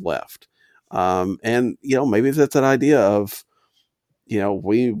what they have left. And maybe that's an idea of,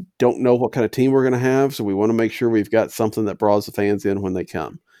 we don't know what kind of team we're going to have, so we want to make sure we've got something that draws the fans in when they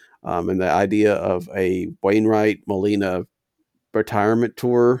come. And the idea of a Wainwright Molina retirement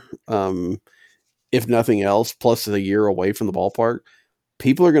tour, if nothing else, plus a year away from the ballpark,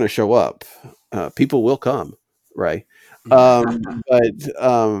 people are going to show up. People will come, right? People are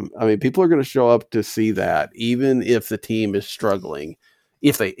going to show up to see that, even if the team is struggling.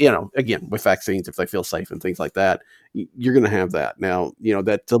 If they, again, with vaccines, if they feel safe and things like that, you're going to have that. Now,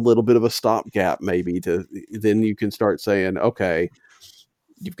 that's a little bit of a stopgap, maybe, then you can start saying, okay,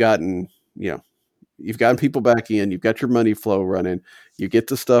 you've gotten people back in, you've got your money flow running, you get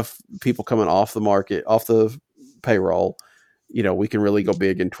the stuff, people coming off the market, off the payroll, we can really go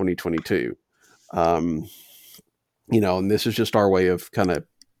big in 2022. And this is just our way of kind of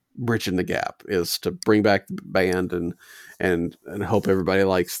bridging the gap, is to bring back the band and hope everybody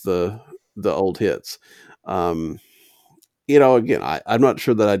likes the old hits. Again, I'm not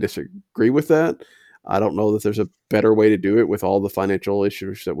sure that I disagree with that. I don't know that there's a better way to do it with all the financial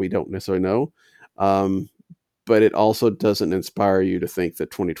issues that we don't necessarily know. But it also doesn't inspire you to think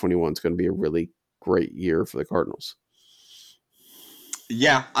that 2021 is going to be a really great year for the Cardinals.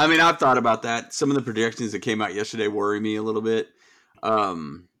 Yeah, I've thought about that. Some of the projections that came out yesterday worry me a little bit.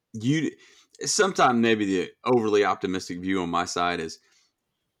 Sometimes maybe the overly optimistic view on my side is,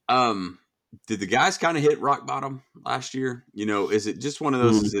 did the guys kind of hit rock bottom last year? Is it just one of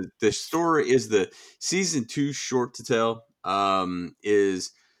those? Is the season too short to tell?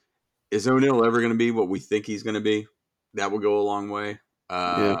 Is O'Neill ever going to be what we think he's going to be? That will go a long way.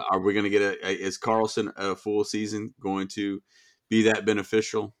 Are we going to get is Carlson a full season going to be that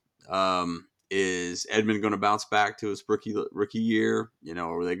beneficial? Is Edman going to bounce back to his rookie year?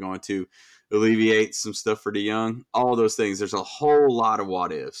 Are they going to alleviate some stuff for DeYoung? All of those things. There's a whole lot of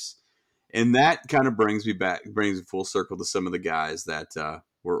what ifs. And that kind of brings me full circle to some of the guys that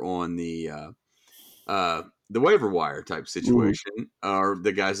were on the waiver wire type situation, or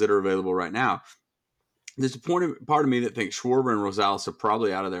the guys that are available right now. There's a part of me that thinks Schwarber and Rosales are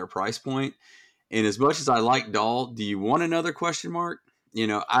probably out of their price point. And as much as I like Dahl, do you want another question mark?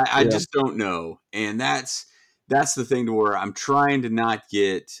 I just don't know. And that's the thing to where I'm trying to not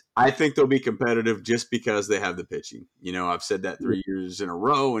get – I think they'll be competitive just because they have the pitching. I've said that 3 years in a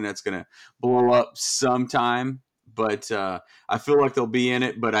row, and that's going to blow up sometime. But I feel like they'll be in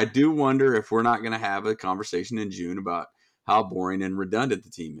it. But I do wonder if we're not going to have a conversation in June about how boring and redundant the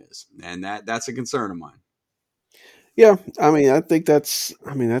team is, and that's a concern of mine. Yeah, I mean, I think that's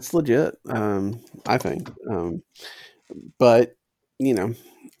legit. I think, but I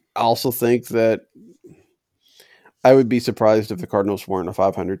also think that I would be surprised if the Cardinals weren't a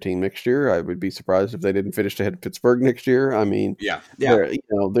 500 team next year. I would be surprised if they didn't finish ahead of Pittsburgh next year. I mean, Yeah.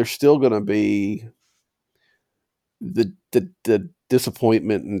 there's still going to be the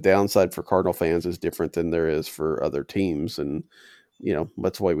disappointment and downside for Cardinal fans is different than there is for other teams, and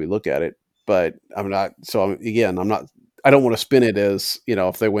that's the way we look at it. But I'm not. So I'm not. I don't want to spin it as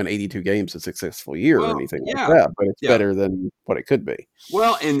if they win 82 games, a successful year or anything like that. But it's better than what it could be.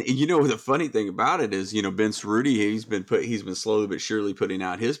 Well, and the funny thing about it is, Vince Rudy, he's been slowly but surely putting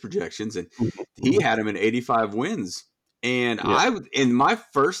out his projections, and he had him in 85 wins. And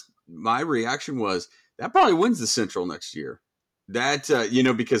my reaction was that probably wins the Central next year. That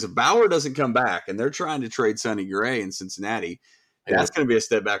because if Bauer doesn't come back and they're trying to trade Sonny Gray in Cincinnati, that's going to be a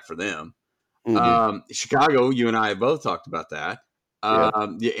step back for them. Chicago, you and I have both talked about that.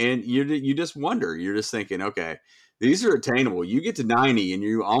 And you just wonder, you're just thinking, okay, these are attainable. You get to 90 and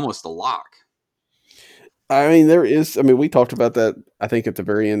you're almost a lock. I mean, we talked about that, I think at the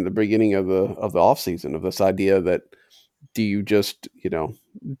very end, the beginning of the off season, of this idea that do you just,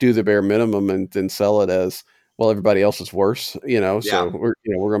 do the bare minimum and then sell it as, well, everybody else is worse, so we're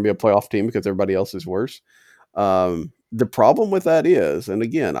going to be a playoff team because everybody else is worse. The problem with that is, and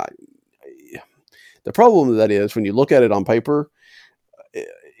again, the problem with that is when you look at it on paper,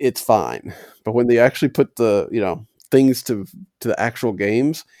 it's fine. But when they actually put the, things to the actual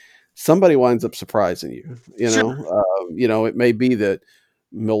games, somebody winds up surprising you, it may be that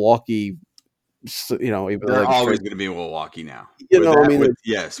Milwaukee, even they're always going to be in Milwaukee now.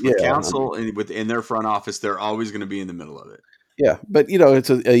 With Council and within their front office, they're always going to be in the middle of it. Yeah. But it's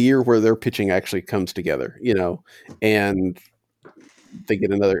a year where their pitching actually comes together, and they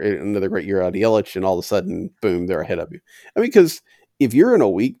get another great year out of Yelich, and all of a sudden, boom, they're ahead of you. I mean, because if you're in a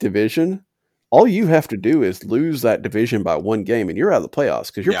weak division, all you have to do is lose that division by one game, and you're out of the playoffs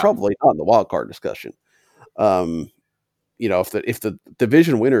because you're probably not in the wild card discussion. If the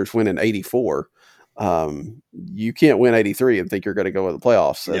division winners win in 84, you can't win 83 and think you're going to go to the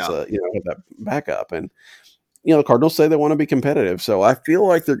playoffs as with that backup. And the Cardinals say they want to be competitive, so I feel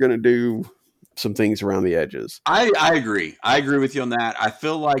like they're going to do some things around the edges. I agree. I agree with you on that. I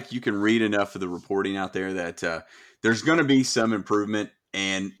feel like you can read enough of the reporting out there that there's going to be some improvement,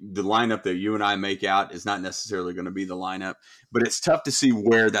 and the lineup that you and I make out is not necessarily going to be the lineup, but it's tough to see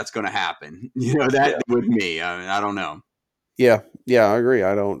where that's going to happen. With me, I mean, I don't know. Yeah, I agree.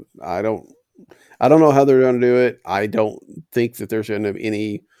 I don't know how they're going to do it. I don't think that there's going to be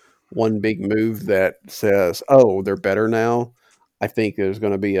any one big move that says, "Oh, they're better now." I think there's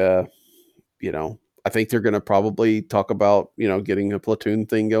going to be I think they're going to probably talk about, getting a platoon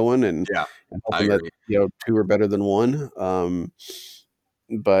thing going and hoping that, two are better than one.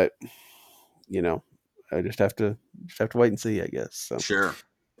 But, I just have to wait and see, I guess. So. Sure.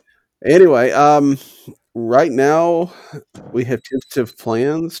 Anyway, right now we have tentative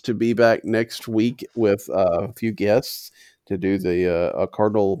plans to be back next week with a few guests to do the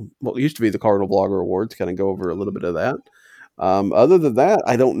Cardinal, what used to be the Cardinal Blogger Awards, kind of go over a little bit of that. Other than that,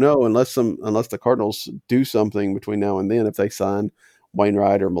 I don't know unless the Cardinals do something between now and then. If they sign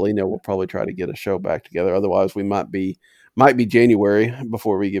Wainwright or Molina, we'll probably try to get a show back together. Otherwise, we might be January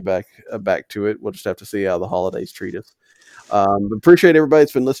before we get back to it. We'll just have to see how the holidays treat us. Appreciate everybody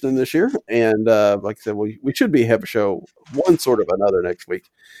that's been listening this year, and like I said, we should have a show one sort of another next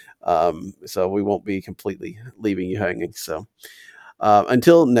week, so we won't be completely leaving you hanging. So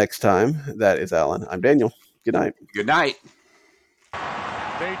until next time, that is Alan. I'm Daniel. Good night. Good night.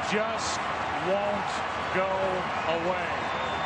 They just won't go away.